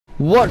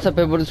What's up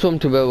everybody, it's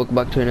Fortnight, welcome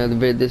back to another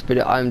video. This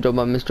video I'm joined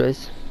by Myst.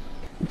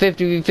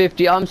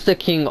 50v50, I'm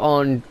sticking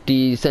on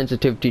the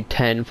sensitivity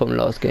 10 from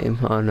last game,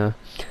 I know.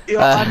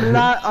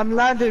 Yeah, I'm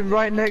landing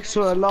right next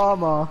to a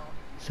llama.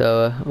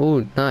 So,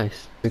 oh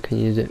nice, we can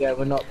use it. Yeah,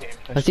 we're not being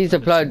I see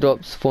supply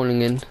drops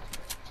falling in. Do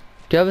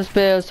you have a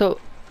spare assault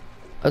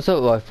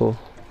rifle?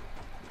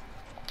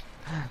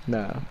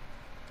 No.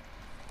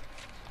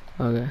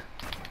 Okay.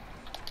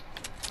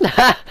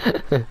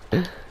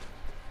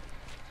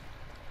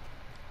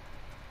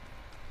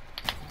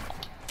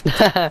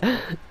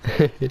 Alright,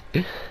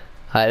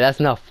 that's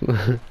enough.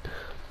 I'm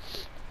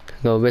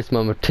gonna waste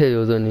my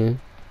materials on you.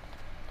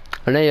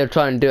 I know you're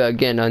trying to do it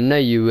again. I know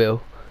you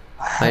will.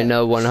 I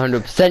know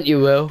 100% you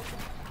will.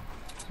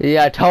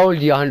 Yeah, I told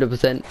you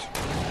 100%.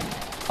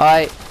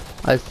 Alright,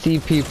 I see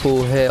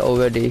people here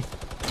already.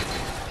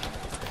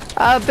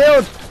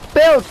 Build!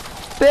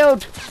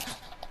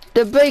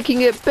 They're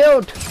breaking it,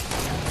 build!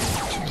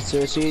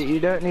 Seriously, you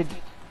don't need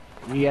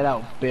to yell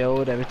out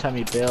build every time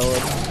you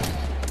build.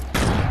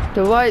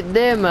 They're right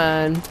there,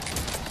 man.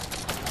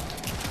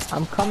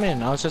 I'm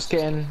coming, I was just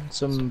getting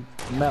some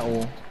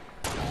metal.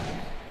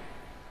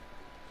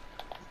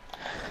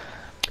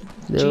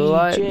 They're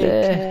right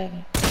there.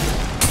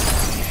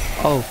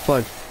 Oh,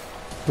 fuck.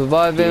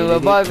 Revive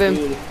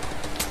him.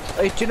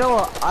 Hey, do you know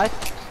what? I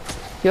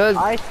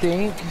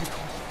think...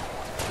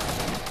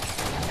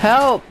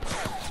 Help!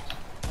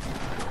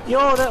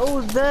 Yo, they're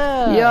all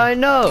there! Yeah, I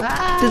know.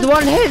 There's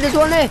one here,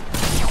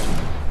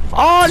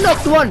 Oh, I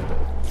knocked one!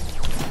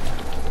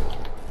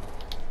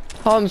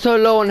 Oh, I'm so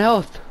low on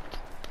health.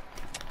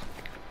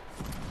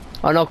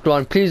 I knocked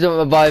one. Please don't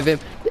revive him.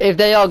 If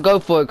they are, go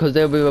for it, because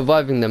they'll be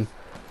reviving them.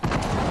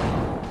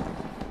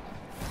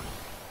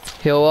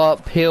 Heal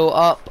up.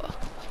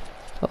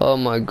 Oh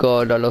my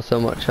god, I lost so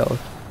much health.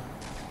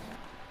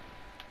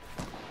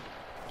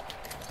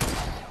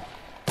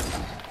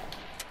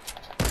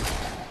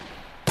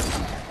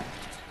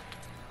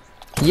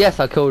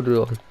 Yes, I killed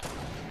one.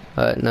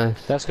 Alright,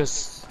 nice. That's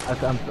because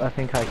I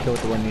think I killed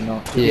the one you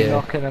knocked. Yeah. Did you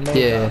knock an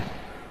Yeah.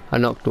 I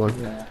knocked one.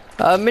 Yeah.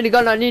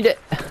 Minigun, I need it.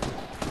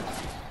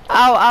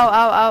 Ow.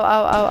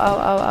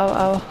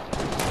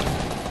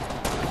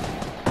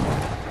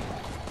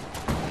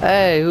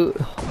 Hey, who?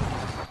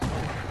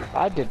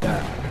 I did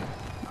that.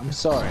 I'm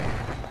sorry.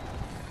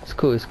 It's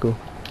cool.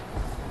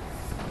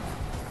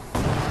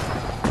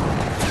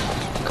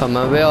 Come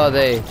on, where are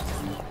they?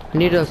 I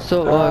need an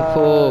assault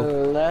rifle.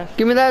 Left.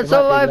 Give me that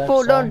assault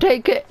rifle, don't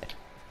take it.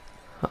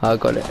 I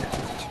got it.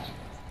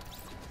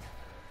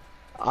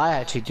 I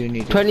actually do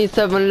need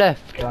 27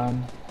 left.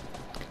 Come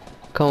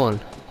on.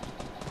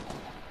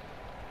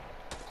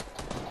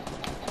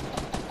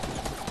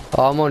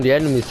 Oh, I'm on the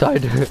enemy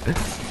side. Right,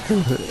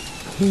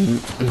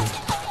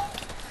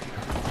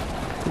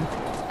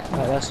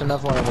 that's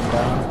another one of them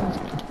down.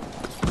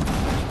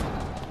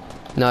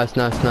 Nice.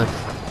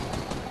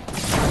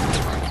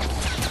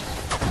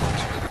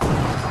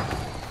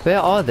 Where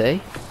are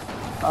they?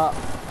 Oh,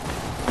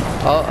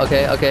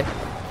 okay.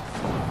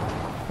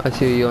 I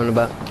see what you're on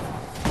about.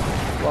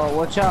 Whoa,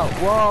 watch out,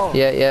 whoa!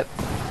 Yep.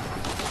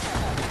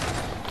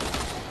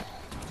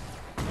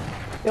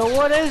 Yo,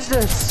 what is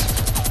this?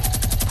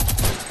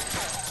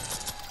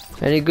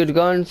 Any good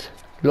guns?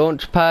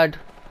 Launch pad.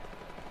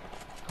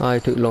 I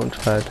took launch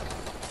pad.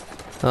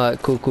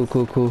 Alright, cool.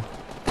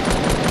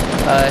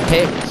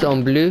 Hits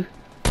on blue.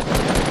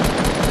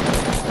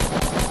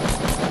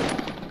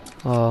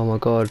 Oh my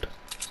god.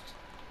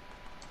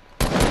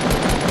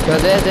 Yo,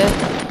 there.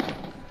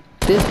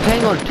 This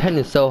playing on 10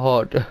 is so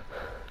hard.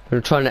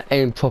 I'm trying to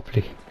aim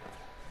properly.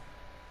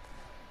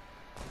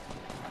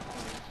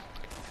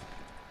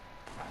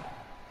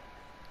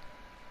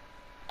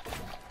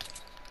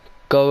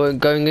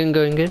 Going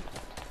in.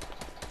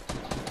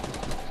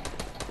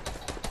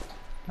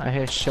 I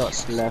hear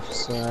shots left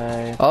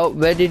side. Oh,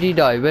 where did he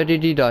die?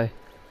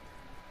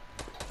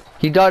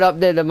 He died up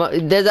there.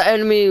 There's an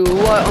enemy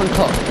right on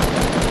top.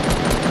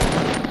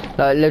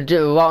 Like legit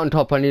right on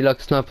top. I need like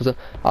a sniper.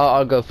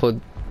 I'll go for.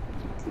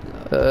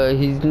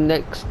 He's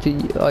next to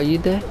you. Are you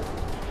there?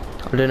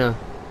 I don't know.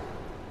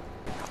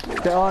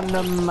 They're on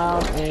the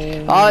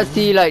mountain. I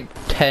see like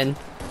 10.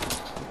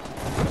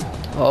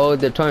 Oh,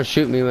 they're trying to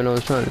shoot me when I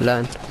was trying to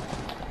land.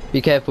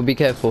 Be careful.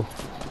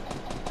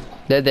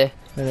 They're there.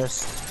 There's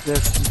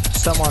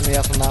someone on the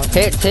upper mountain.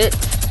 Hit.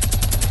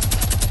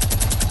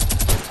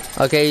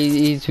 Okay,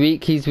 he's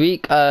weak.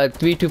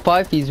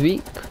 325, he's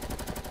weak.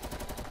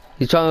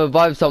 He's trying to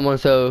revive someone,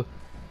 so...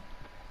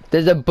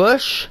 There's a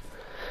bush.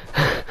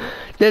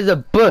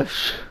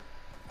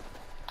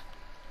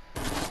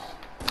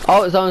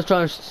 Oh, someone's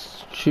trying to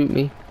shoot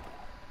me.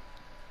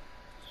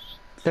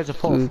 There's a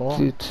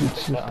 4-4.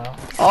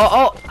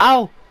 Oh,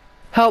 ow!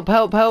 Help!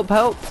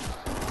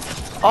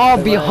 Oh,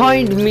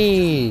 behind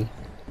me!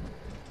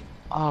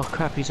 Oh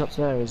crap, he's up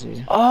there, is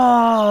he?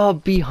 Oh,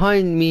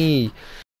 behind me!